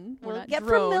 not an N. Well, get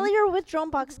familiar with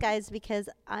Drombox, guys, because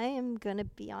I am going to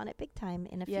be on it big time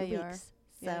in a few weeks.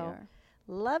 So,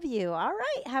 love you. All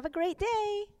right. Have a great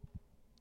day.